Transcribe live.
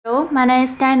Hello, my name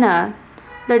is Dinah.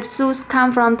 The shoes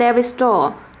come from David's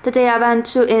store. Today I want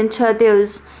to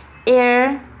introduce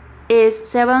Air is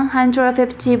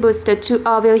 750 booster to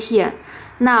all of you here.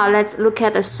 Now let's look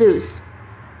at the shoes.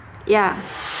 Yeah,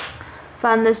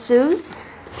 from the shoes,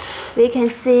 we can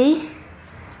see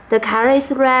the color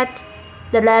is red.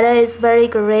 The leather is very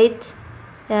great.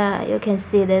 Yeah, you can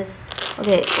see this.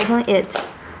 Okay, open it.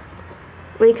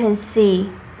 We can see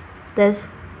this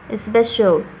is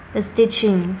special. The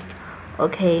stitching.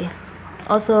 Okay,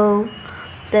 also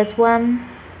this one.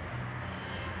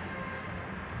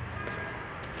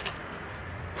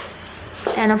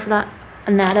 And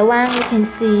another one, you can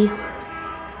see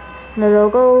the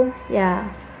logo.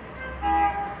 Yeah,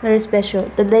 very special.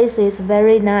 The lace is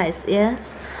very nice.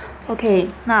 Yes. Okay,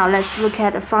 now let's look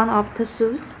at the front of the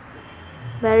shoes.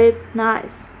 Very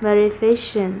nice, very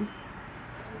fashion.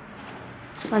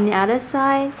 On the other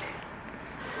side,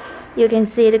 you can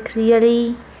see it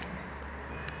clearly.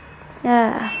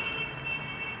 Yeah.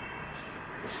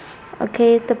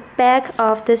 Okay, the back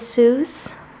of the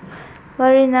shoes,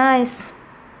 very nice.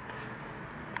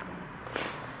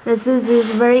 The shoes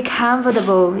is very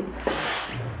comfortable.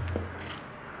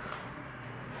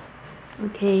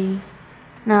 Okay,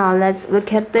 now let's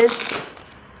look at this.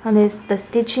 And this the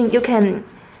stitching. You can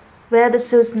wear the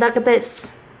shoes like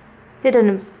this.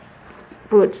 Didn't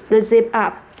put the zip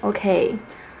up. Okay,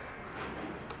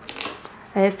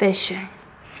 very fashion.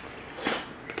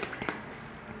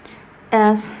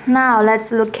 Yes, now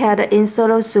let's look at the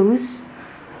insole shoes.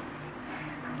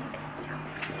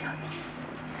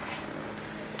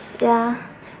 Yeah,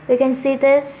 we can see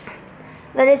this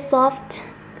very soft,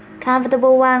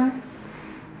 comfortable one.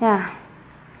 Yeah.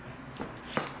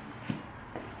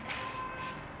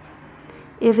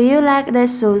 If you like the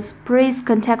shoes, please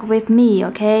contact with me,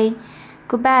 okay?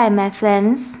 Goodbye, my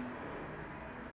friends.